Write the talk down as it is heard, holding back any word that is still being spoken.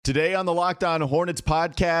Today on the Locked On Hornets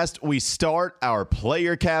podcast, we start our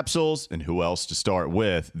player capsules, and who else to start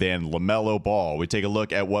with than LaMelo Ball. We take a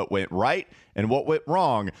look at what went right and what went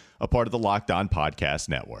wrong, a part of the Locked On Podcast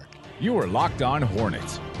Network. You are Locked On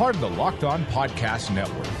Hornets, part of the Locked On Podcast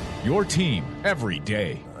Network, your team every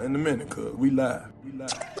day. In a minute, cuz we live.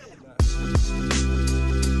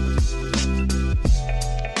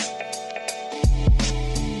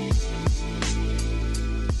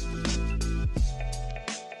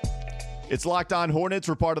 It's Locked On Hornets.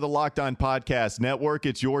 We're part of the Locked On Podcast Network.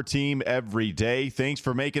 It's your team every day. Thanks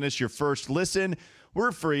for making us your first listen.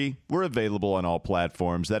 We're free. We're available on all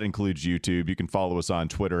platforms. That includes YouTube. You can follow us on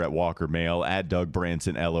Twitter at Walker Mail, at Doug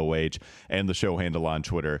Branson, LOH, and the show handle on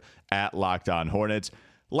Twitter at Locked On Hornets.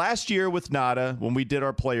 Last year with Nada, when we did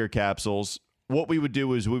our player capsules, what we would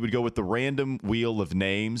do is we would go with the random wheel of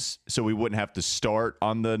names so we wouldn't have to start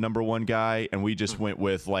on the number one guy, and we just went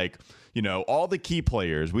with, like, you know, all the key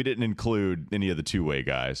players. We didn't include any of the two-way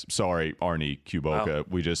guys. Sorry, Arnie Kuboka. Wow.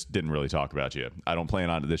 We just didn't really talk about you. I don't plan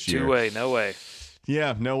on it this year. Two-way, no way.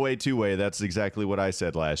 Yeah, no way, two-way. That's exactly what I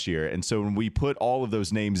said last year. And so when we put all of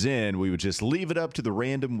those names in, we would just leave it up to the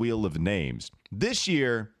random wheel of names. This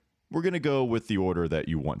year, we're going to go with the order that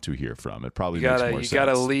you want to hear from. It probably makes more sense. You got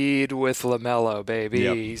to lead with LaMelo, baby.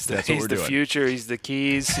 Yep, he's that's the future. He's the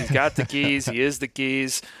keys. He's got the keys. He is the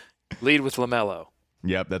keys. Lead with LaMelo.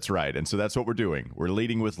 Yep, that's right. And so that's what we're doing. We're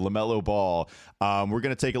leading with LaMelo Ball. We're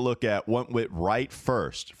going to take a look at what went right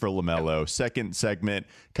first for LaMelo. Second segment,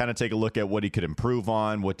 kind of take a look at what he could improve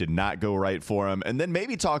on, what did not go right for him, and then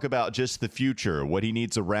maybe talk about just the future, what he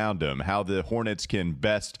needs around him, how the Hornets can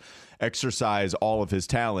best exercise all of his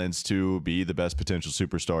talents to be the best potential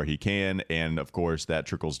superstar he can. And of course, that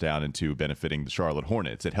trickles down into benefiting the Charlotte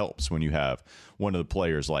Hornets. It helps when you have one of the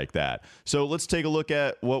players like that. So let's take a look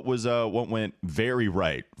at what went very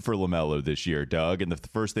right for LaMelo this year, Doug. And the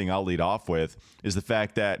first thing I'll lead off with is the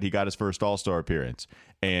fact that he got his first All-Star appearance.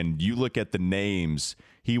 And you look at the names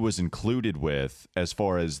he was included with as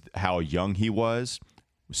far as how young he was,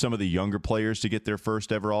 some of the younger players to get their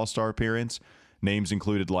first ever All-Star appearance. Names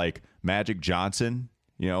included like Magic Johnson,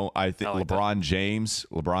 I think LeBron James.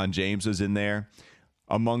 LeBron James was in there,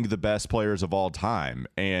 among the best players of all time.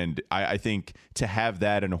 And I think to have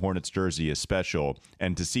that in a Hornets jersey is special.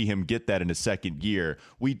 And to see him get that in his second year,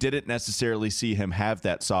 we didn't necessarily see him have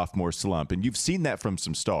that sophomore slump. And you've seen that from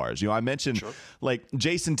some stars. I mentioned like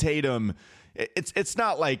Jason Tatum. It's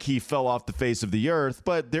not like he fell off the face of the earth,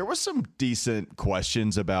 but there was some decent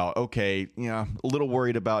questions about, a little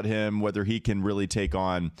worried about him, whether he can really take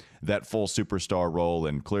on that full superstar role.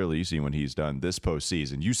 And clearly you see when he's done this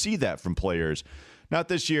postseason, you see that from players. Not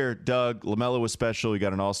this year, Doug. LaMelo was special. He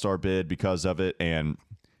got an all-star bid because of it. And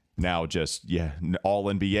now just, all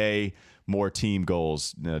NBA, more team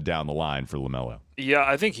goals down the line for LaMelo. Yeah,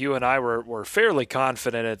 I think you and I were fairly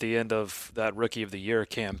confident at the end of that Rookie of the Year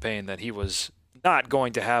campaign that he was not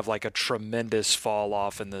going to have like a tremendous fall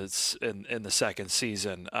off in the second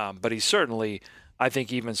season. But he certainly, I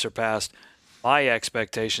think, even surpassed my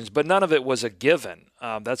expectations. But none of it was a given.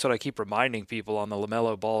 That's what I keep reminding people on the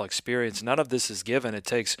LaMelo Ball experience. None of this is given. It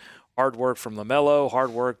takes hard work from LaMelo,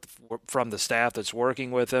 hard work from the staff that's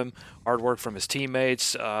working with him, hard work from his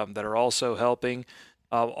teammates that are also helping.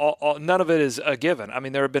 None of it is a given. I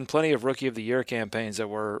mean, there have been plenty of Rookie of the Year campaigns that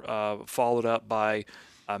were followed up by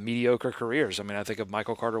mediocre careers. I mean, I think of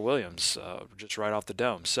Michael Carter-Williams just right off the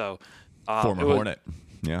dome. So former Hornet.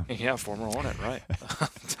 Yeah, former Hornet, right.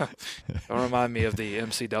 Don't remind me of the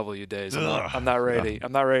MCW days. I'm not ready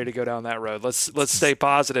to go down that road. Let's stay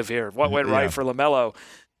positive here. What went right for LaMelo?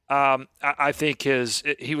 I think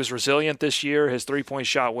he was resilient this year. His three-point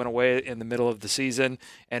shot went away in the middle of the season,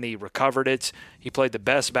 and he recovered it. He played the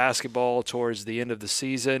best basketball towards the end of the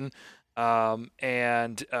season,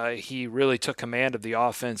 and he really took command of the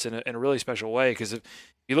offense in a really special way. Because if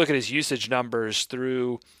you look at his usage numbers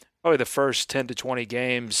through probably the first 10 to 20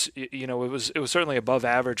 games, it was certainly above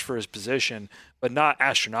average for his position, but not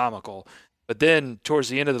astronomical. But then towards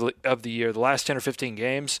the end of the year, the last 10 or 15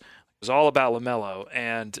 games, it was all about LaMelo,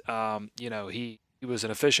 and he was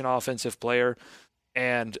an efficient offensive player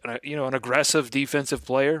and an aggressive defensive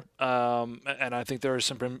player, and I think there are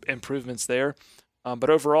some improvements there.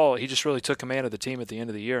 But overall, he just really took command of the team at the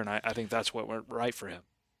end of the year, and I think that's what went right for him.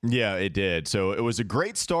 Yeah, it did. So it was a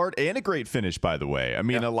great start and a great finish, by the way. I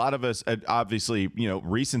mean, a lot of us, obviously,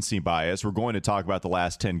 recency bias. We're going to talk about the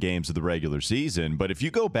last 10 games of the regular season. But if you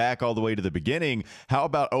go back all the way to the beginning, how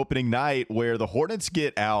about opening night where the Hornets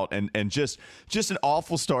get out and just an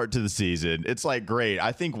awful start to the season? It's like, great.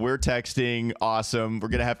 I think we're texting awesome. We're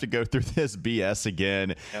going to have to go through this BS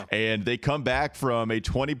again. Yeah. And they come back from a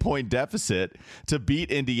 20-point deficit to beat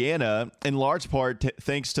Indiana, in large part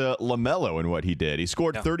thanks to LaMelo and what he did. He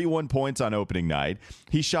scored 31 points on opening night.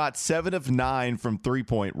 He shot 7 of 9 from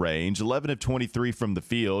three-point range, 11 of 23 from the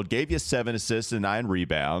field, gave you 7 assists and 9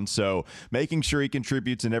 rebounds, so making sure he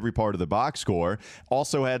contributes in every part of the box score.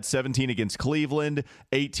 Also had 17 against Cleveland,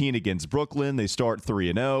 18 against Brooklyn. They start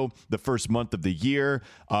 3-0 the first month of the year,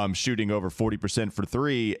 shooting over 40% for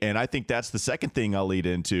three, and I think that's the second thing I'll lead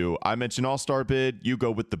into. I mentioned All-Star bid. You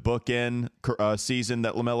go with the bookend season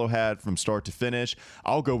that LaMelo had from start to finish.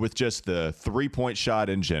 I'll go with just the three-point shot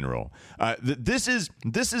in general. This is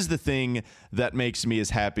the thing that makes me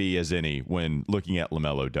as happy as any when looking at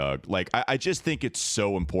LaMelo, Doug. Like, I just think it's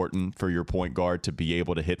so important for your point guard to be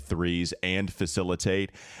able to hit threes and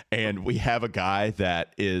facilitate. And we have a guy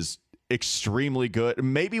that is extremely good.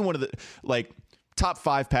 Maybe one of the, top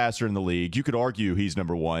 5 passer in the league. You could argue he's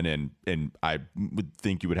number 1, and I would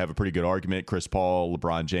think you would have a pretty good argument. Chris Paul,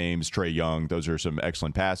 LeBron James, Trae Young, those are some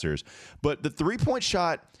excellent passers. But the three-point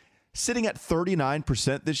shot sitting at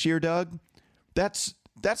 39% this year, Doug, that's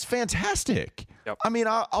fantastic. Yep. I mean,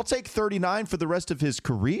 I'll take 39 for the rest of his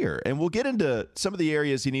career, and we'll get into some of the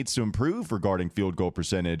areas he needs to improve regarding field goal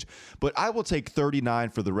percentage, but I will take 39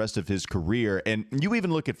 for the rest of his career. And you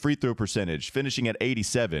even look at free throw percentage, finishing at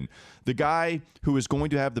 87. The guy who is going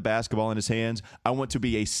to have the basketball in his hands, I want to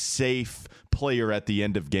be a safe player at the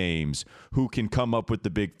end of games who can come up with the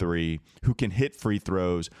big three, who can hit free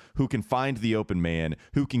throws, who can find the open man,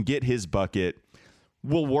 who can get his bucket.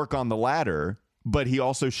 We'll work on the ladder. But he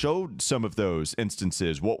also showed some of those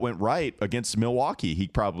instances. What went right against Milwaukee? He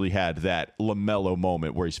probably had that LaMelo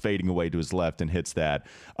moment where he's fading away to his left and hits that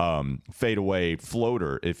fadeaway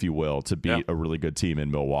floater, if you will, to beat a really good team in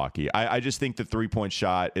Milwaukee. I just think the three-point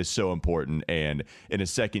shot is so important. And in his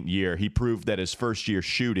second year, he proved that his first year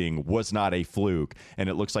shooting was not a fluke. And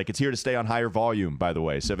it looks like it's here to stay on higher volume, by the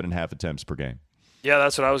way, 7.5 attempts per game. Yeah,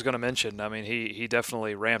 that's what I was going to mention. I mean, he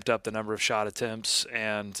definitely ramped up the number of shot attempts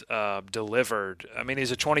and delivered. I mean,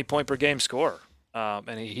 he's a 20-point-per-game scorer,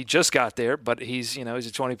 and he just got there, but he's a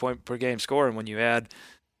 20-point-per-game scorer. And when you add,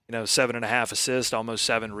 7.5 assists, almost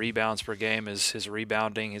 7 rebounds per game, his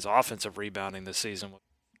offensive rebounding this season was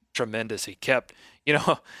tremendous. He kept,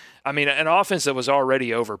 an offense that was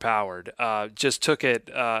already overpowered, just took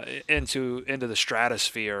it into the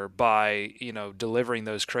stratosphere by, delivering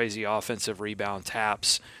those crazy offensive rebound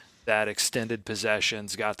taps that extended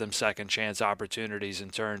possessions, got them second chance opportunities,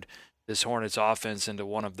 and turned this Hornets offense into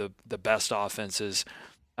one of the best offenses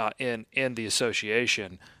in the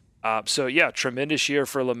association. Tremendous year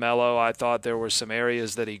for LaMelo. I thought there were some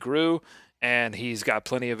areas that he grew, and he's got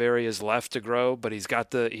plenty of areas left to grow, but he's got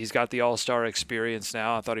the All-Star experience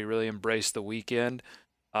now. I thought he really embraced the weekend,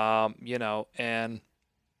 and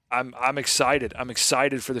I'm excited. I'm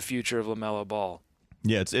excited for the future of LaMelo Ball.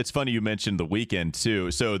 Yeah, it's funny you mentioned the weekend, too.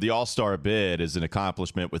 So the All-Star bid is an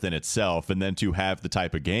accomplishment within itself, and then to have the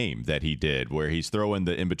type of game that he did, where he's throwing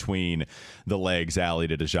the in-between-the-legs alley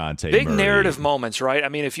to DeJounte Big Murray. Narrative moments, right? I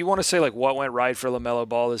mean, if you want to say, what went right for LaMelo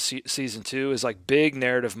Ball this season, too, is, big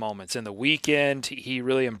narrative moments. In the weekend, he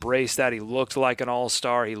really embraced that. He looked like an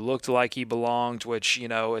All-Star. He looked like he belonged, which,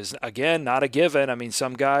 is, again, not a given. I mean,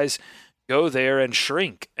 some guys go there and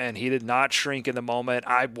shrink, and he did not shrink in the moment.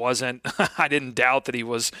 I didn't doubt that he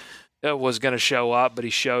was going to show up, but he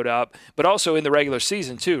showed up. But also in the regular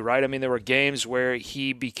season too, right? I mean, there were games where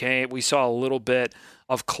we saw a little bit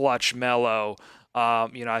of clutch Melo.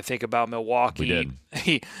 I think about Milwaukee. We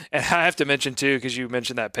did. And I have to mention too, because you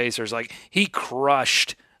mentioned that Pacers, he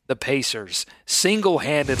crushed the Pacers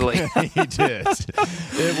single-handedly. He did.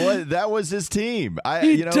 That was his team.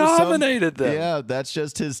 He dominated them. Yeah, that's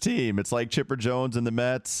just his team. It's like Chipper Jones and the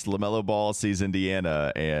Mets. LaMelo Ball sees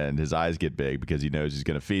Indiana, and his eyes get big because he knows he's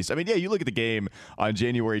going to feast. I mean, you look at the game on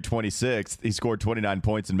January 26th. He scored 29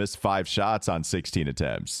 points and missed 5 shots on 16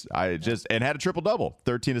 attempts. And had a triple-double,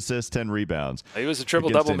 13 assists, 10 rebounds. He was a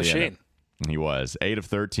triple-double machine. He was 8 of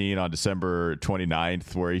 13 on December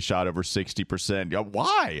 29th, where he shot over 60%.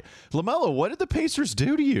 Why, LaMelo? What did the Pacers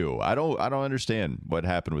do to you? I don't understand what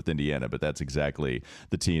happened with Indiana, but that's exactly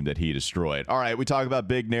the team that he destroyed. All right, we talk about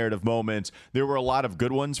big narrative moments. There were a lot of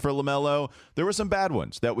good ones for LaMelo. There were some bad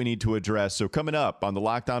ones that we need to address. So coming up on the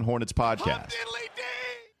Locked On Hornets podcast.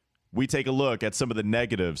 we take a look at some of the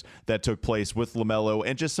negatives that took place with LaMelo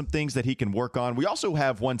and just some things that he can work on. We also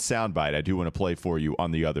have one soundbite I do want to play for you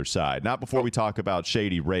on the other side. Not before we talk about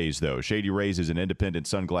Shady Rays, though. Shady Rays is an independent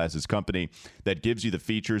sunglasses company that gives you the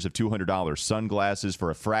features of $200 sunglasses for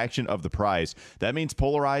a fraction of the price. That means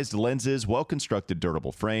polarized lenses, well-constructed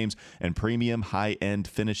durable frames, and premium high-end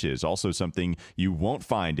finishes. Also something you won't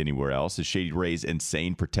find anywhere else is Shady Rays'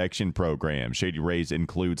 Insane Protection Program. Shady Rays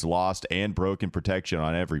includes lost and broken protection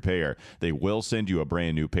on every pair. They will send you a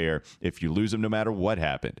brand new pair if you lose them, no matter what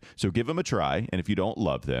happened. So give them a try, and if you don't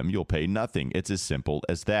love them, you'll pay nothing. It's as simple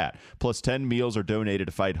as that. Plus, 10 meals are donated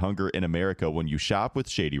to fight hunger in America when you shop with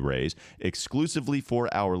Shady Rays. Exclusively for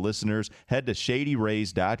our listeners, head to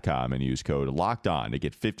ShadyRays.com and use code LOCKEDON to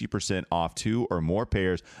get 50% off 2 or more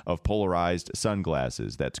pairs of polarized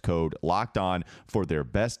sunglasses. That's code LOCKEDON for their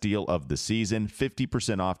best deal of the season.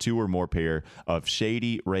 50% off 2 or more pair of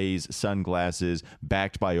Shady Rays sunglasses,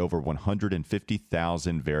 backed by over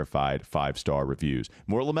 150,000 verified 5-star reviews.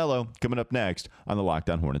 More LaMelo coming up next on the Locked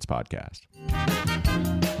On Hornets podcast.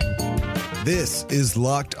 This is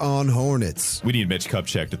Locked On Hornets. We need Mitch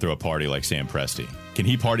Kupchak to throw a party like Sam Presti. Can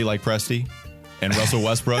he party like Presti? And Russell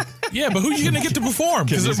Westbrook? Yeah, but who's you going to get to perform?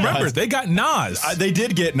 Because remember, they got Nas. They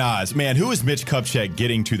did get Nas. Man, who is Mitch Kupchak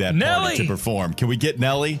getting to that party to perform? Can we get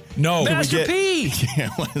Nelly? No. Master P. Yeah,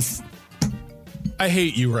 I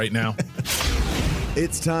hate you right now.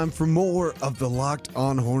 It's time for more of the Locked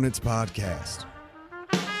On Hornets podcast.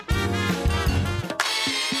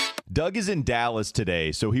 Doug is in Dallas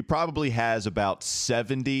today, so he probably has about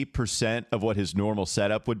 70% of what his normal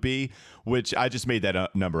setup would be, which I just made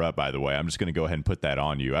that number up, by the way. I'm just going to go ahead and put that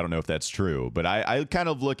on you. I don't know if that's true, but I kind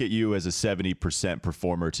of look at you as a 70%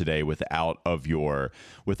 performer today without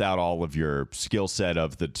all of your skill set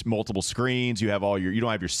of the multiple screens. You don't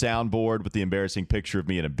have your soundboard with the embarrassing picture of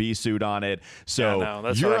me in a bee suit on it. So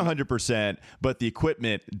you're 100%, but the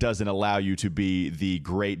equipment doesn't allow you to be the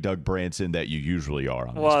great Doug Branson that you usually are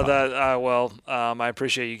on this podcast. I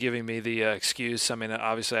appreciate you giving me the excuse. I mean,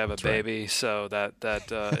 obviously I have a baby, so that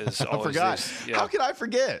is always. I forgot. How could I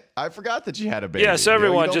forget? I forgot that you had a baby. Yeah, so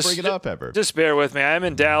everyone, you don't bring it up ever. Just bear with me. I'm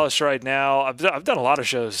in Dallas right now. I've done a lot of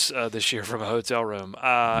shows this year from a hotel room,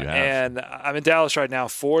 and I'm in Dallas right now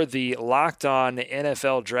for the Locked On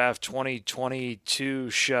NFL Draft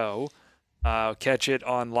 2022 show. Catch it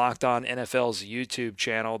on Locked On NFL's YouTube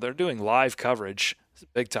channel. They're doing live coverage,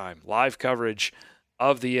 big time live coverage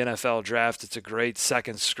of the NFL Draft. It's a great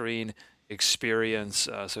second screen experience,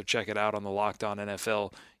 so check it out on the Locked On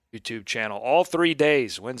NFL YouTube channel. All 3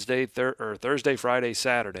 days, Wednesday, Thursday, Friday,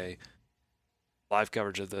 Saturday, live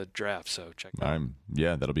coverage of the draft, so check that out.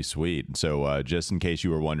 Yeah, that'll be sweet. So just in case you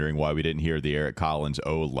were wondering why we didn't hear the Eric Collins,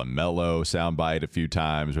 LaMelo soundbite a few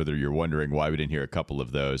times, whether you're wondering why we didn't hear a couple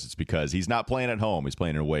of those, it's because he's not playing at home. He's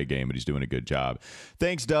playing an away game, but he's doing a good job.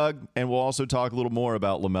 Thanks, Doug. And we'll also talk a little more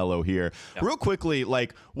about LaMelo here. Yep. Real quickly,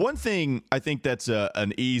 one thing I think that's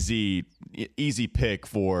an easy pick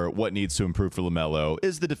for what needs to improve for LaMelo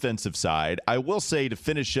is the defensive side. I will say, to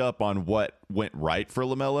finish up on what went right for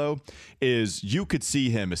LaMelo, is you could see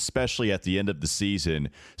him, especially at the end of the season,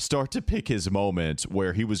 start to pick his moments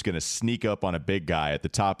where he was going to sneak up on a big guy at the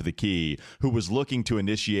top of the key who was looking to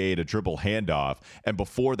initiate a dribble handoff. And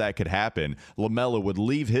before that could happen, LaMelo would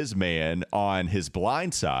leave his man on his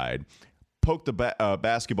blind side, poke the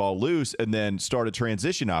basketball loose, and then start a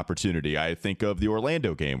transition opportunity. I think of the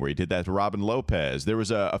Orlando game where he did that to Robin Lopez. There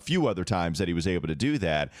was a few other times that he was able to do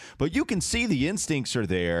that, but you can see the instincts are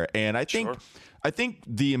there. And I think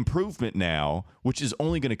the improvement now, which is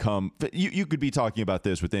only going to come, you could be talking about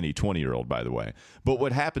this with any 20-year-old, by the way, but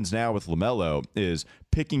what happens now with LaMelo is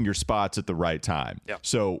picking your spots at the right time. Yeah.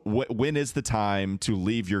 So when is the time to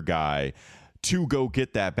leave your guy to go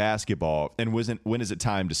get that basketball, and when is it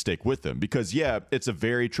time to stick with them? Because, yeah, it's a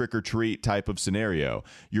very trick-or-treat type of scenario.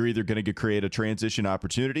 You're either going to create a transition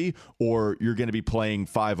opportunity, or you're going to be playing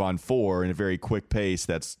 5-on-4 in a very quick pace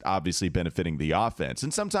that's obviously benefiting the offense.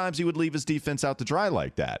 And sometimes he would leave his defense out to dry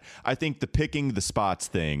like that. I think the picking the spots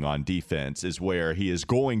thing on defense is where he is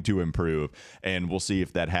going to improve, and we'll see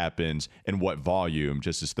if that happens and what volume,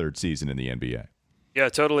 just his third season in the NBA. Yeah,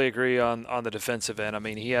 totally agree on the defensive end. I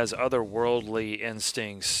mean, he has otherworldly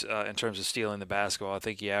instincts in terms of stealing the basketball. I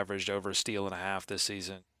think he averaged over a steal and a half this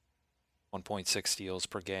season, 1.6 steals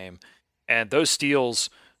per game. And those steals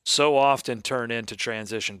so often turn into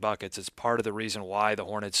transition buckets. It's part of the reason why the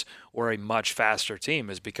Hornets were a much faster team,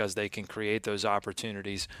 is because they can create those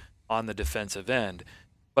opportunities on the defensive end.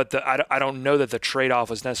 But I don't know that the trade-off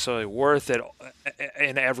was necessarily worth it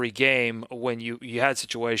in every game when you had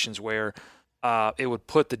situations where it would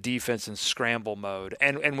put the defense in scramble mode.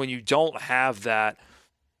 And when you don't have that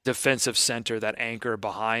defensive center, that anchor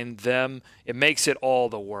behind them, it makes it all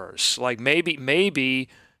the worse. Like maybe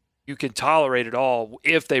you can tolerate it all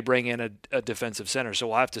if they bring in a defensive center. So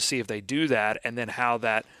we'll have to see if they do that, and then how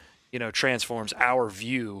that, transforms our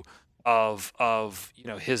view of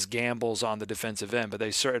his gambles on the defensive end. But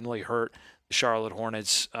they certainly hurt the Charlotte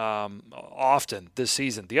Hornets often this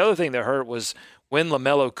season. The other thing that hurt was when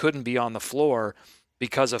LaMelo couldn't be on the floor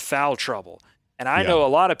because of foul trouble. And I know a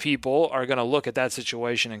lot of people are going to look at that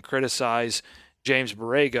situation and criticize James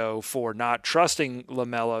Borrego for not trusting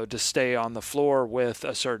LaMelo to stay on the floor with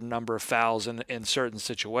a certain number of fouls in certain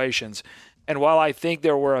situations. And while I think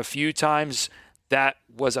there were a few times that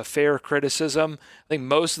was a fair criticism, I think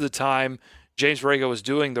most of the time James Borrego was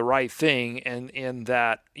doing the right thing, and in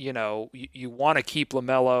that, you want to keep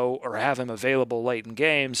LaMelo or have him available late in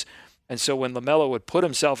games. And so when LaMelo would put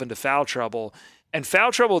himself into foul trouble, and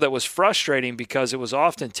foul trouble that was frustrating because it was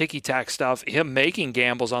often ticky-tack stuff, him making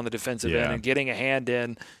gambles on the defensive end and getting a hand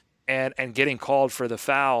in and getting called for the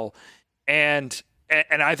foul. And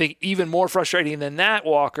I think even more frustrating than that,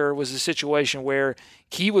 Walker, was a situation where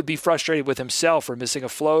he would be frustrated with himself for missing a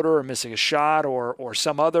floater or missing a shot or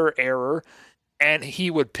some other error, and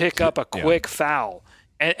he would pick up a quick foul.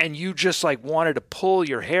 And you just wanted to pull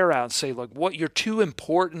your hair out and say, what, you're too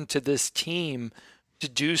important to this team to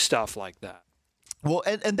do stuff like that. Well,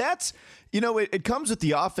 and that's, it comes with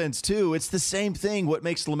the offense too. It's the same thing. What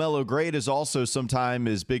makes LaMelo great is also sometimes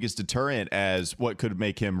his biggest deterrent as what could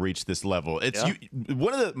make him reach this level. It's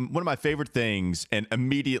one of my favorite things, and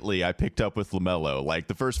immediately I picked up with LaMelo, like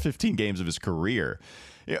the first 15 games of his career.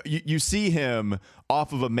 You see him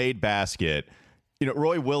off of a made basket.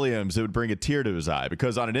 Roy Williams, it would bring a tear to his eye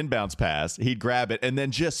because on an inbounds pass, he'd grab it and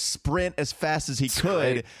then just sprint as fast as he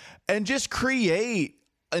could and just create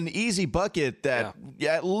an easy bucket that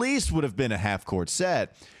at least would have been a half-court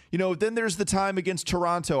set. Then there's the time against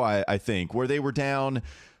Toronto, I think, where they were down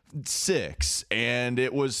 6, and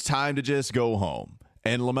it was time to just go home.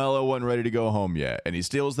 And LaMelo wasn't ready to go home yet. And he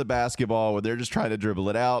steals the basketball where they're just trying to dribble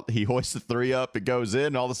it out. He hoists the 3 up, it goes in,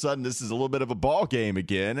 and all of a sudden this is a little bit of a ball game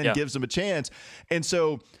again and gives him a chance. And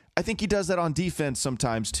so I think he does that on defense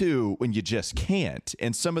sometimes too, when you just can't.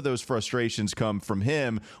 And some of those frustrations come from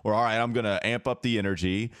him where, all right, I'm going to amp up the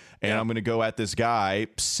energy and I'm going to go at this guy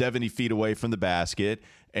 70 feet away from the basket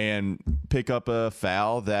and pick up a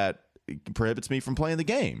foul that prohibits me from playing the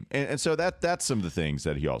game. And so that's some of the things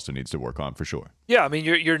that he also needs to work on for sure. Yeah, I mean,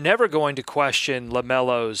 you're never going to question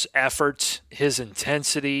LaMelo's effort, his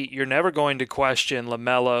intensity. You're never going to question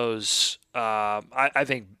LaMelo's, I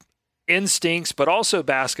think, instincts, but also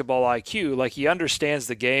basketball IQ. Like, he understands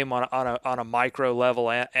the game on a micro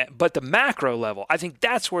level, but the macro level, I think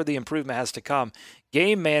that's where the improvement has to come.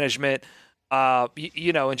 Game management, and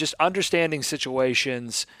just understanding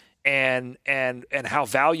situations and how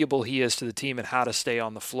valuable he is to the team and how to stay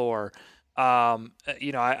on the floor.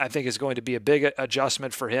 I think is going to be a big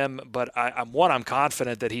adjustment for him, but I'm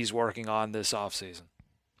confident that he's working on this offseason.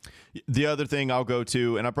 The other thing I'll go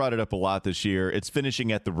to, and I brought it up a lot this year, it's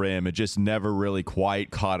finishing at the rim. It just never really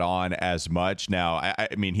quite caught on as much. Now, I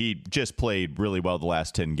mean, he just played really well the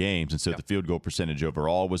last 10 games, and so the field goal percentage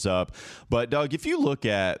overall was up. But, Doug, if you look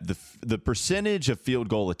at the percentage of field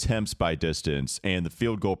goal attempts by distance and the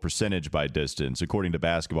field goal percentage by distance, according to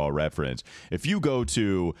Basketball Reference, if you go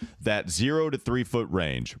to that 0 to 3 foot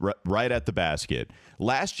range, right at the basket,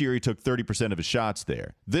 last year he took 30% of his shots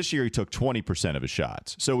there. This year he took 20% of his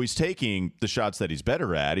shots. So he's taking the shots that he's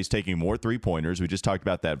better at. He's taking more three-pointers. We just talked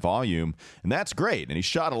about that volume, and that's great. And he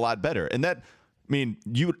shot a lot better. And that, I mean,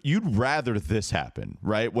 you'd rather this happen,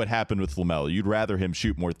 right? What happened with LaMelo. You'd rather him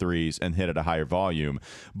shoot more threes and hit at a higher volume.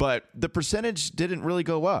 But the percentage didn't really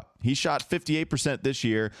go up. He shot 58% this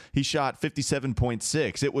year. He shot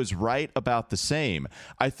 57.6. It was right about the same.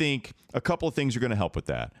 I think a couple of things are going to help with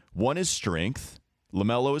that. One is strength.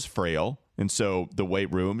 LaMelo is frail, and so the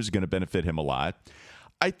weight room is going to benefit him a lot.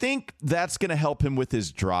 I think that's going to help him with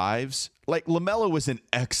his drives. Like, LaMelo was an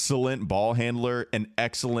excellent ball handler, an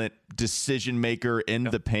excellent decision maker in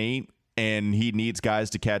the paint, and he needs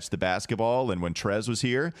guys to catch the basketball. And when Trez was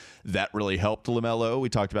here, that really helped LaMelo. We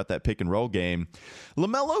talked about that pick and roll game.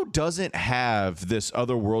 LaMelo doesn't have this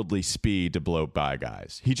otherworldly speed to blow by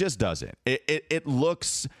guys. He just doesn't. It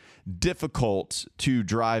looks difficult to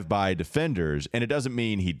drive by defenders, and it doesn't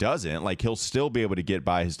mean he doesn't. Like, he'll still be able to get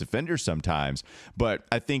by his defenders sometimes, but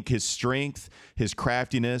I think his strength, his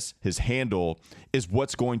craftiness, his handle is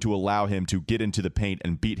what's going to allow him to get into the paint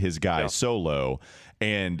and beat his guys solo.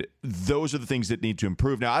 And those are the things that need to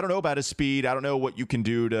improve. Now, I don't know about his speed. I don't know what you can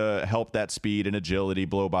do to help that speed and agility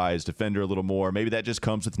blow by his defender a little more. Maybe that just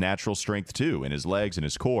comes with natural strength too in his legs and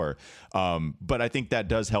his core. But I think that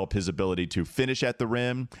does help his ability to finish at the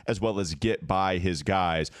rim as well as get by his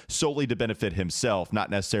guys solely to benefit himself, not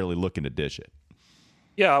necessarily looking to dish it.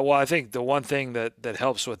 Yeah, well, I think the one thing that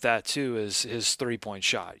helps with that too is his three-point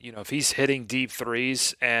shot. If he's hitting deep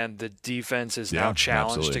threes and the defense is now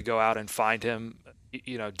challenged to go out and find him,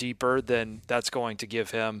 deeper, then that's going to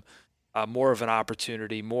give him more of an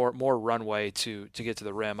opportunity, more runway to get to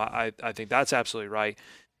the rim. I think that's absolutely right.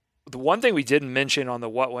 The one thing we didn't mention on the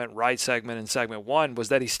What Went Right segment in segment 1 was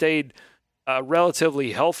that he stayed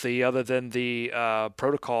relatively healthy other than the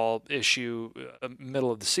protocol issue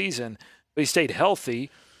middle of the season. But he stayed healthy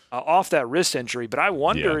off that wrist injury. But I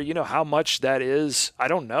wonder, how much that is. I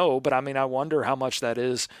don't know, but I wonder how much that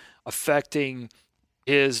is affecting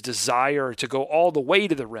his desire to go all the way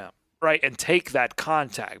to the rim, right, and take that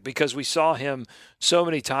contact. Because we saw him so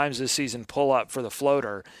many times this season pull up for the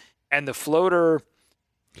floater. And the floater,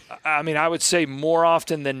 I would say more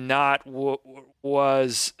often than not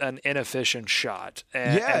was an inefficient shot.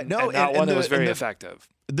 And not one that was very effective.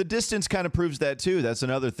 The distance kind of proves that too. That's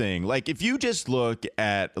another thing. Like if you just look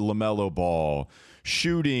at LaMelo Ball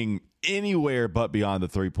shooting anywhere but beyond the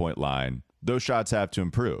 3-point line, those shots have to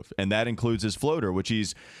improve. And that includes his floater, which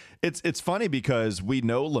it's funny because we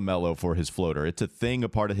know LaMelo for his floater. It's a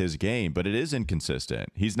part of his game, but it is inconsistent.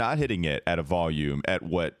 He's not hitting it at a volume at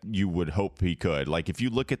what you would hope he could. Like if you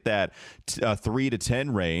look at that 3 to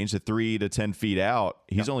 10 range, the 3 to 10 feet out,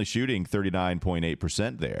 he's only shooting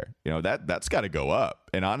 39.8% there. That's got to go up.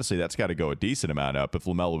 And honestly, that's got to go a decent amount up. If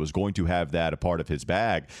LaMelo was going to have that a part of his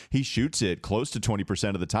bag, he shoots it close to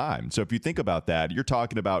 20% of the time. So if you think about that, you're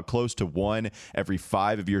talking about close to 1 every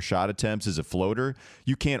 5 of your shot attempts is a floater.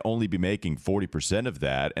 You can't only be making 40% of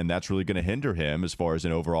that, and that's really going to hinder him as far as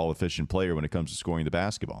an overall efficient player when it comes to scoring the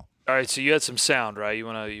basketball. All right, so you had some sound, right? You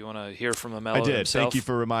want to hear from LaMelo I did. himself? Thank you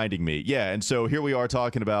for reminding me. Yeah, and so here we are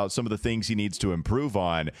talking about some of the things he needs to improve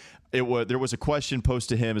on. There was a question posed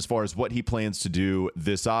to him as far as what he plans to do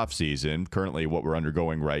this offseason, currently what we're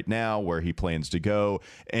undergoing right now, where he plans to go.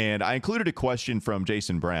 And I included a question from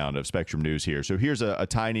Jason Brown of Spectrum News here. So here's a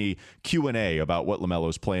tiny Q&A about what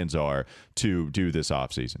LaMelo's plans are to do this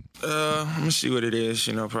offseason. I'm going to see what it is.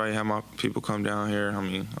 Probably have my people come down here.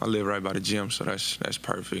 I live right by the gym, so that's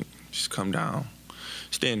perfect. Just come down,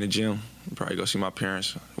 stay in the gym, probably go see my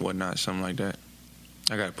parents, whatnot, something like that.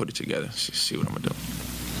 I got to put it together, see what I'm going to do.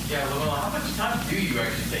 Yeah, LaMelo, how much time do you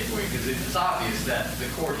actually take away? Because it's obvious that the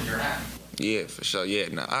court is your half. Yeah, for sure. Yeah,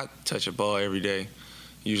 I touch a ball every day,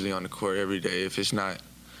 usually on the court every day. If it's not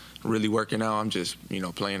really working out, I'm just,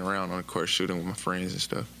 playing around on the court, shooting with my friends and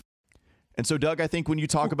stuff. And so, Doug, I think when you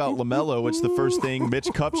talk about LaMelo, it's the first thing Mitch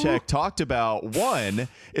Kupchak talked about. One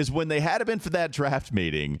is when they had him in for that draft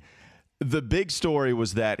meeting, the big story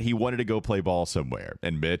was that he wanted to go play ball somewhere.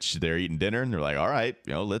 And Mitch, they're eating dinner, and they're like, all right,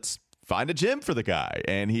 let's find a gym for the guy.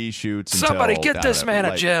 And he shoots somebody until, get this man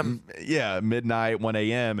a gym. Yeah, midnight, 1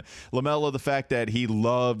 a.m. LaMelo, the fact that he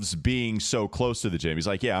loves being so close to the gym. He's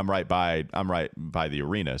like, yeah, I'm right by the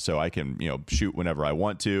arena, so I can shoot whenever I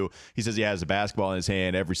want to. He says he has a basketball in his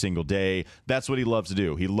hand every single day. That's what he loves to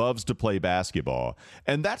do. He loves to play basketball.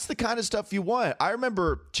 And that's the kind of stuff you want. I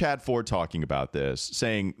remember Chad Ford talking about this,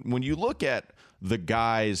 saying when you look at the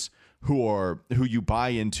guys who you buy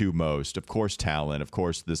into most, of course, talent, of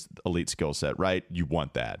course, this elite skill set, right? You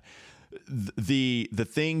want that. The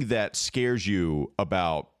thing that scares you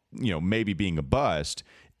about, maybe being a bust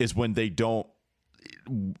is when they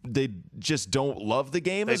just don't love the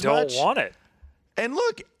game as much. They don't want it. And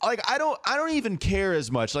look, like I don't even care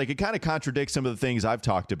as much. Like it kind of contradicts some of the things I've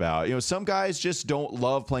talked about. Some guys just don't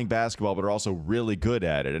love playing basketball, but are also really good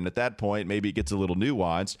at it. And at that point, maybe it gets a little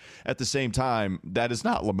nuanced. At the same time, that is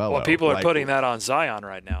not LaMelo. Well, people are putting that on Zion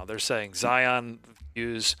right now. They're saying Zion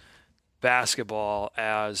views basketball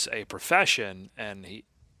as a profession, and he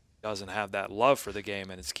doesn't have that love for the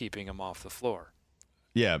game, and it's keeping him off the floor.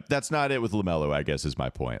 Yeah, that's not it with LaMelo, I guess, is my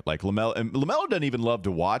point. Like LaMelo doesn't even love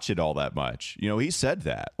to watch it all that much. He said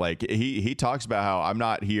that. Like he talks about how I'm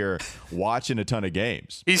not here watching a ton of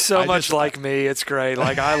games. He's so much like me. It's great.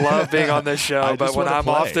 Like I love being on this show, but when I'm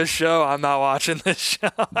off this show, I'm not watching this show.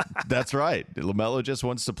 That's right. LaMelo just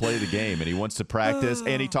wants to play the game, and he wants to practice.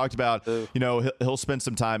 And he talked about, he'll spend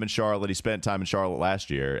some time in Charlotte. He spent time in Charlotte last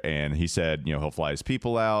year, and he said, he'll fly his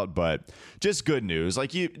people out. But just good news,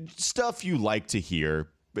 like stuff you like to hear.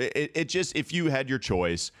 It just, if you had your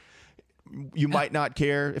choice, you might not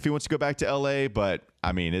care if he wants to go back to LA, but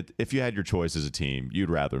I mean, if you had your choice as a team, you'd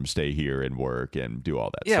rather him stay here and work and do all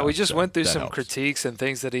that stuff. Yeah, we just went through some helps. critiques and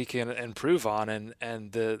things that he can improve on,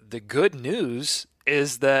 and the good news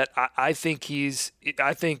is that I think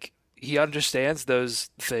he understands those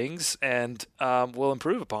things and will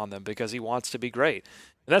improve upon them because he wants to be great.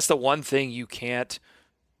 And that's the one thing you can't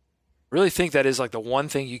really think that is like the one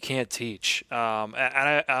thing you can't teach. And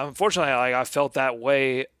I unfortunately, I felt that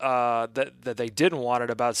way that they didn't want it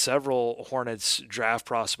about several Hornets draft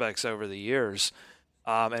prospects over the years.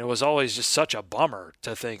 And it was always just such a bummer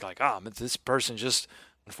to think like, this person just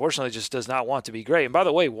unfortunately just does not want to be great. And by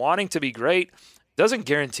the way, wanting to be great doesn't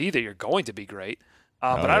guarantee that you're going to be great.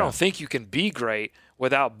 But I don't think you can be great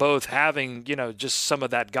without both having, just some of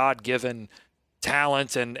that God-given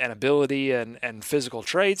talent and ability and physical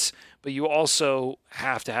traits, but you also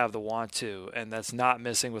have to have the want to, and that's not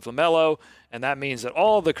missing with LaMelo. And that means that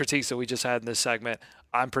all the critiques that we just had in this segment,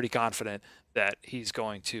 I'm pretty confident that he's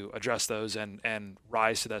going to address those and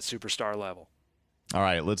rise to that superstar level. All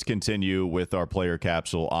right, let's continue with our player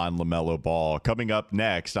capsule on LaMelo Ball. Coming up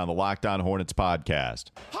next on the Locked On Hornets podcast,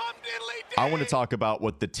 I want to talk about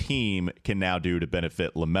what the team can now do to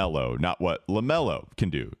benefit LaMelo, not what LaMelo can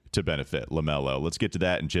do to benefit LaMelo. Let's get to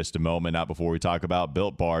that in just a moment, not before we talk about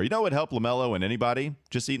Built Bar. You know what helped LaMelo and anybody?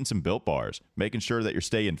 Just eating some Built Bars, making sure that you're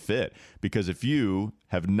staying fit. Because if you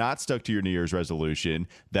have not stuck to your New Year's resolution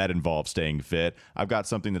that involves staying fit, I've got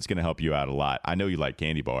something that's going to help you out a lot. I know you like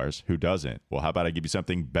candy bars. Who doesn't? Well, how about I give you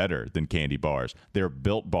something better than candy bars? They're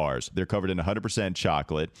Built Bars. They're covered in 100%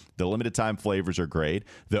 chocolate. The limited time flavors are great.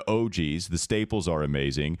 The OGs, the staples are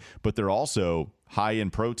amazing, but they're also high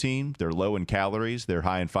in protein, they're low in calories, they're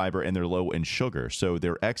high in fiber, and they're low in sugar. So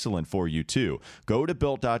they're excellent for you too. Go to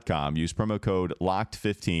Built.com, use promo code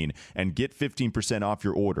LOCKED15, and get 15% off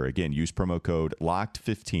your order. Again, use promo code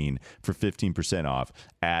LOCKED15 for 15% off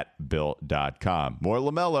at Built.com. More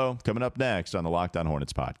LaMelo coming up next on the Locked On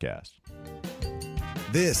Hornets podcast.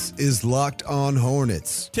 This is Locked On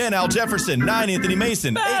Hornets. 10, Al Jefferson. 9, Anthony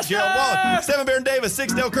Mason. 8, Gerald Wallace. 7, Baron Davis.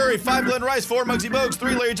 6, Dale Curry. 5, Glenn Rice. 4, Muggsy Bogues.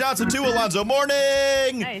 3, Larry Johnson. 2, Alonzo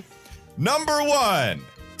Mourning. Nice. Number 1,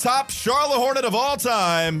 top Charlotte Hornet of all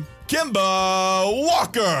time, Kemba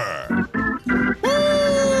Walker.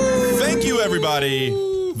 Woo! Thank you, everybody.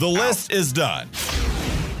 The list is done.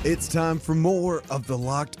 It's time for more of the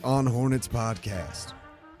Locked On Hornets podcast.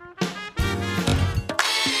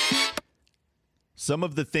 Some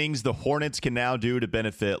of the things the Hornets can now do to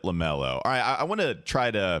benefit LaMelo. All right, I want to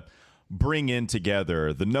try to bring in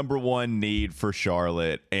together the number one need for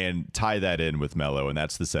Charlotte and tie that in with Melo, and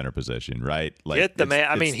that's the center position, right? Like, get the man.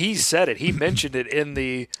 I mean, he said it. He mentioned it in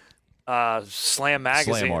the Slam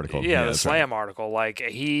magazine. Slam article. Yeah, the Slam article. Like,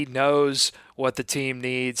 he knows what the team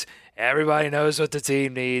needs. Everybody knows what the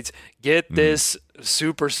team needs. Get this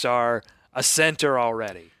superstar a center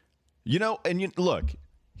already. You know, and look,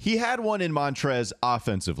 he had one in Montrez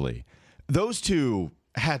offensively. Those two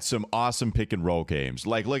had some awesome pick and roll games.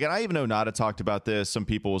 Like, look, and I even know Nada talked about this. Some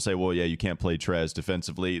people will say, well, yeah, you can't play Trez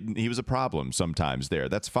defensively. He was a problem sometimes there.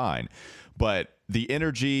 That's fine. But the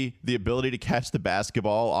energy, the ability to catch the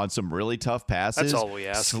basketball on some really tough passes. That's all we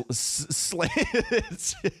ask.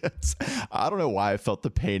 I don't know why I felt the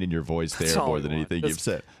pain in your voice there more than anything you've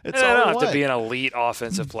said. It's all don't have to be an elite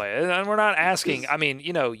offensive player. And we're not asking. I mean,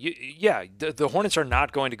 the Hornets are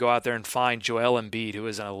not going to go out there and find Joel Embiid, who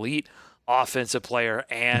is an elite offensive player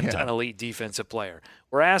and an elite defensive player.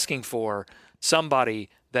 We're asking for somebody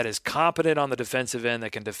that is competent on the defensive end,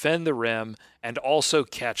 that can defend the rim and also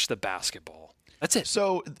catch the basketball. That's it.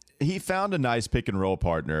 So he found a nice pick and roll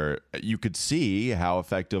partner. You could see how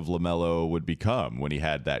effective LaMelo would become when he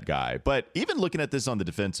had that guy. But even looking at this on the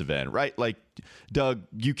defensive end, right? Like, Doug,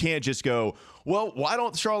 you can't just go, well, why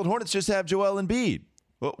don't the Charlotte Hornets just have Joel Embiid?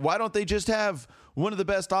 Well, why don't they just have one of the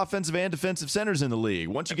best offensive and defensive centers in the league?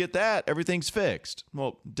 Once you get that, everything's fixed.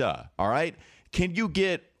 Well, duh. All right. Can you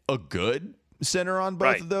get a good center on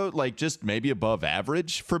both of those? Like, just maybe above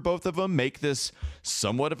average for both of them? Make this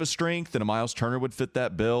somewhat of a strength, and a Miles Turner would fit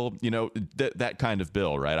that bill. You know, that kind of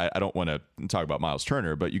bill, right? I don't want to talk about Miles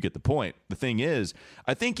Turner, but you get the point. The thing is,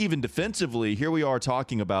 I think even defensively, here we are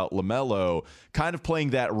talking about LaMelo kind of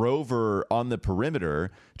playing that rover on the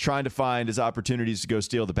perimeter, trying to find his opportunities to go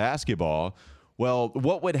steal the basketball. Well,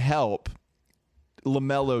 what would help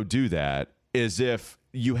LaMelo do that is if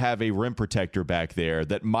you have a rim protector back there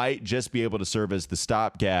that might just be able to serve as the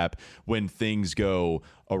stopgap when things go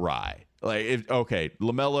awry. Like,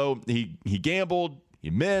 LaMelo, he gambled, he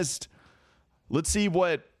missed. Let's see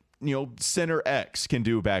what, Center X can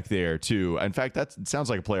do back there too. In fact, that sounds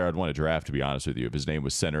like a player I'd want to draft, to be honest with you. If his name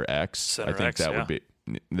was Center X, I think that would be.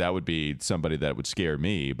 that would be somebody that would scare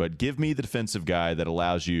me. But give me the defensive guy that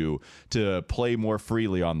allows you to play more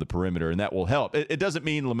freely on the perimeter, and that will help. It doesn't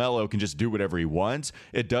mean LaMelo can just do whatever he wants.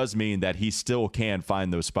 It does mean that he still can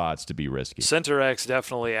find those spots to be risky. Center X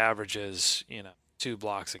definitely averages, 2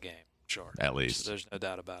 blocks a game, sure. At least. There's no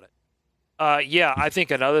doubt about it. Yeah, I think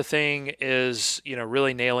another thing is,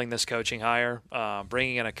 really nailing this coaching hire,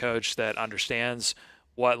 bringing in a coach that understands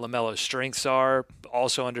what LaMelo's strengths are,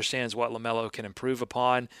 also understands what LaMelo can improve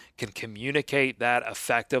upon, can communicate that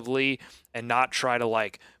effectively, and not try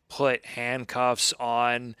to put handcuffs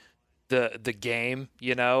on the game,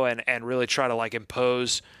 and really try to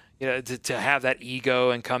impose, to have that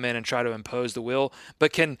ego and come in and try to impose the will,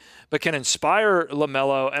 but can inspire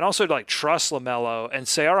LaMelo and also trust LaMelo and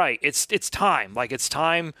say, all right, it's time. It's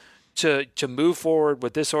time to move forward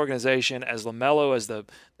with this organization as LaMelo as the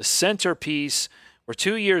centerpiece. We're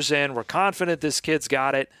 2 years in. We're confident this kid's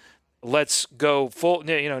got it. Let's go full,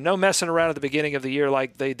 no messing around at the beginning of the year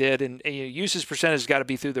like they did. And usage percentage has got to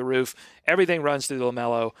be through the roof. Everything runs through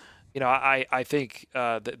LaMelo. I think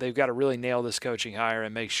that they've got to really nail this coaching hire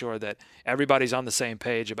and make sure that everybody's on the same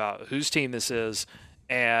page about whose team this is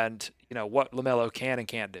and, what LaMelo can and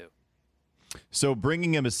can't do. So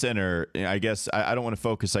bringing him a center, I guess I don't want to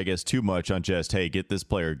focus, too much on just, hey, get this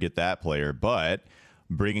player, get that player, but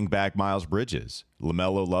bringing back Miles Bridges.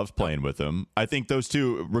 LaMelo loves playing with him. I think those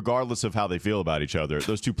two, regardless of how they feel about each other,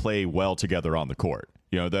 those two play well together on the court.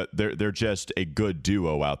 That they're just a good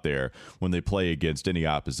duo out there when they play against any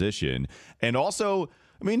opposition. And also,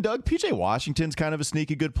 Doug, PJ Washington's kind of a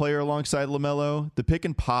sneaky good player alongside LaMelo. The pick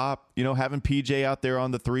and pop, having PJ out there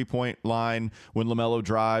on the 3-point line when LaMelo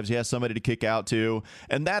drives, he has somebody to kick out to.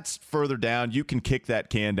 And that's further down. You can kick that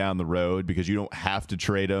can down the road because you don't have to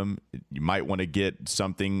trade him. You might want to get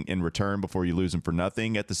something in return before you lose him for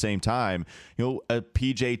nothing. At the same time, a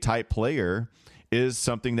PJ type player is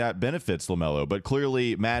something that benefits LaMelo, but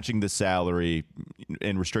clearly matching the salary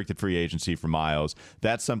in restricted free agency for Miles,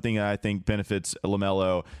 that's something I think benefits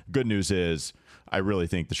LaMelo. Good news is I really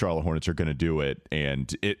think the Charlotte Hornets are going to do it,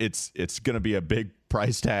 and it's going to be a big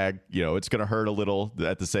price tag. It's going to hurt a little.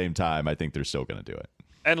 At the same time, I think they're still going to do it.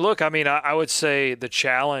 And look, I would say the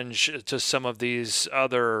challenge to some of these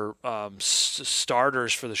other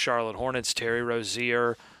starters for the Charlotte Hornets, Terry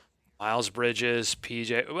Rozier, Miles Bridges,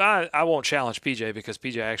 PJ. Well, I won't challenge PJ because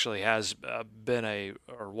PJ actually has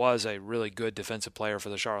was a really good defensive player for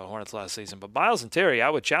the Charlotte Hornets last season. But Miles and Terry, I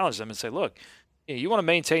would challenge them and say, look, you want to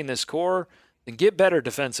maintain this core, then get better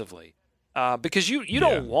defensively. Because you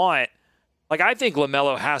don't want – I think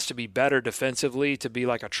LaMelo has to be better defensively to be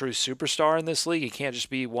a true superstar in this league. He can't just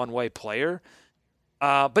be one-way player.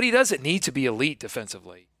 But he doesn't need to be elite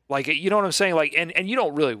defensively. You know what I'm saying? And you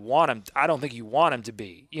don't really want him. I don't think you want him to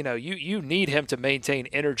be. You need him to maintain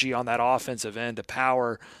energy on that offensive end to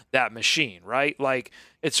power that machine, right?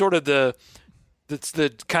 It's sort of the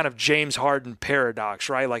kind of James Harden paradox,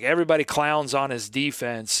 right? Everybody clowns on his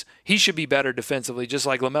defense. He should be better defensively, just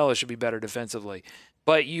like LaMelo should be better defensively.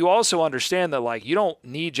 But you also understand that you don't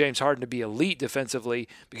need James Harden to be elite defensively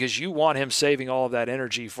because you want him saving all of that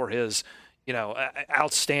energy for his,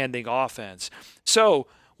 outstanding offense. So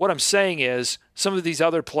what I'm saying is some of these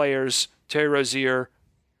other players, Terry Rozier,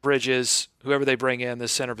 Bridges, whoever they bring in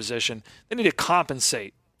this center position, they need to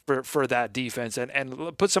compensate for that defense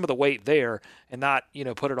and put some of the weight there and not,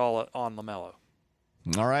 put it all on LaMelo.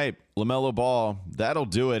 All right, LaMelo Ball, that'll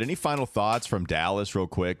do it. Any final thoughts from Dallas real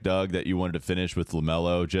quick, Doug, that you wanted to finish with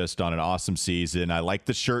LaMelo just on an awesome season? I like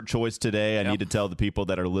the shirt choice today. I need to tell the people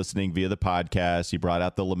that are listening via the podcast, he brought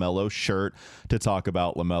out the LaMelo shirt to talk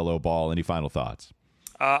about LaMelo Ball. Any final thoughts?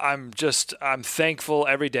 I'm thankful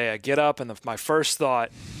every day. I get up and my first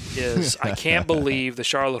thought is I can't believe the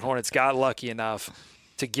Charlotte Hornets got lucky enough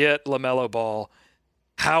to get LaMelo Ball.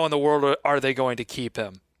 How in the world are they going to keep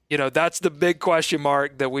him? That's the big question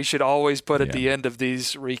mark that we should always put at the end of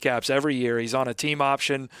these recaps every year. He's on a team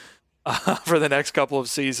option for the next couple of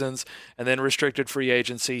seasons and then restricted free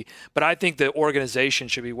agency. But I think the organization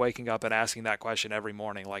should be waking up and asking that question every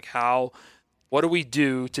morning. What do we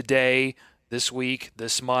do today, this week,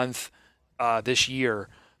 this month, this year?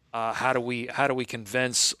 How do we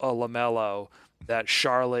convince LaMelo that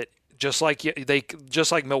Charlotte, just like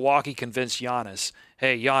Milwaukee convinced Giannis,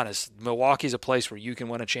 hey, Giannis, Milwaukee's a place where you can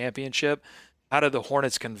win a championship. How do the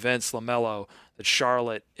Hornets convince LaMelo that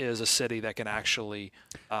Charlotte is a city that can actually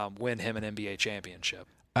win him an NBA championship?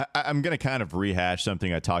 I'm going to kind of rehash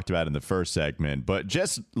something I talked about in the first segment, but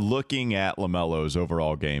just looking at LaMelo's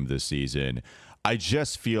overall game this season, I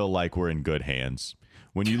just feel like we're in good hands.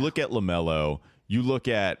 When you look at LaMelo, you look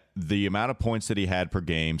at the amount of points that he had per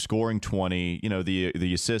game, scoring 20,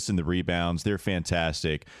 the assists and the rebounds, they're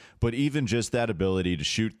fantastic. But even just that ability to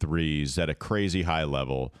shoot threes at a crazy high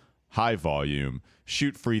level, high volume,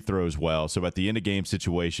 shoot free throws well. So at the end of game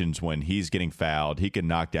situations when he's getting fouled, he can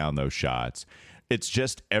knock down those shots. It's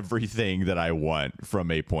just everything that I want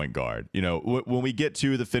from a point guard. When we get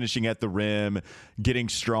to the finishing at the rim, getting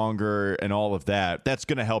stronger and all of that, that's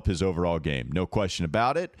going to help his overall game. No question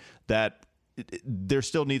about it. There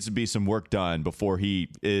still needs to be some work done before he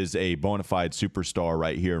is a bona fide superstar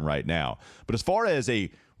right here and right now. But as far as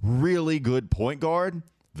a really good point guard,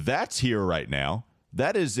 that's here right now.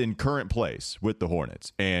 That is in current place with the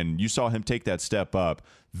Hornets. And you saw him take that step up.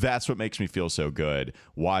 That's what makes me feel so good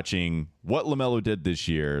watching what LaMelo did this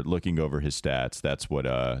year, looking over his stats. That's what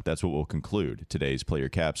will conclude today's Player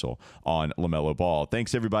Capsule on LaMelo Ball.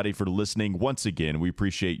 Thanks, everybody, for listening. Once again, we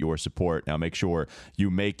appreciate your support. Now, make sure you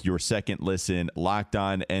make your second listen Locked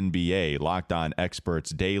On NBA, Locked On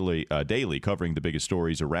Experts daily covering the biggest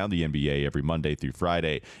stories around the NBA every Monday through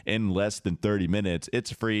Friday in less than 30 minutes.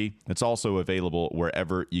 It's free. It's also available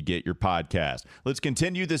wherever you get your podcast. Let's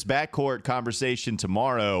continue this backcourt conversation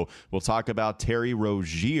tomorrow. We'll talk about Terry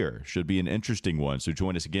Rozier. Should be an interesting one. So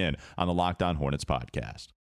join us again on the Locked On Hornets podcast.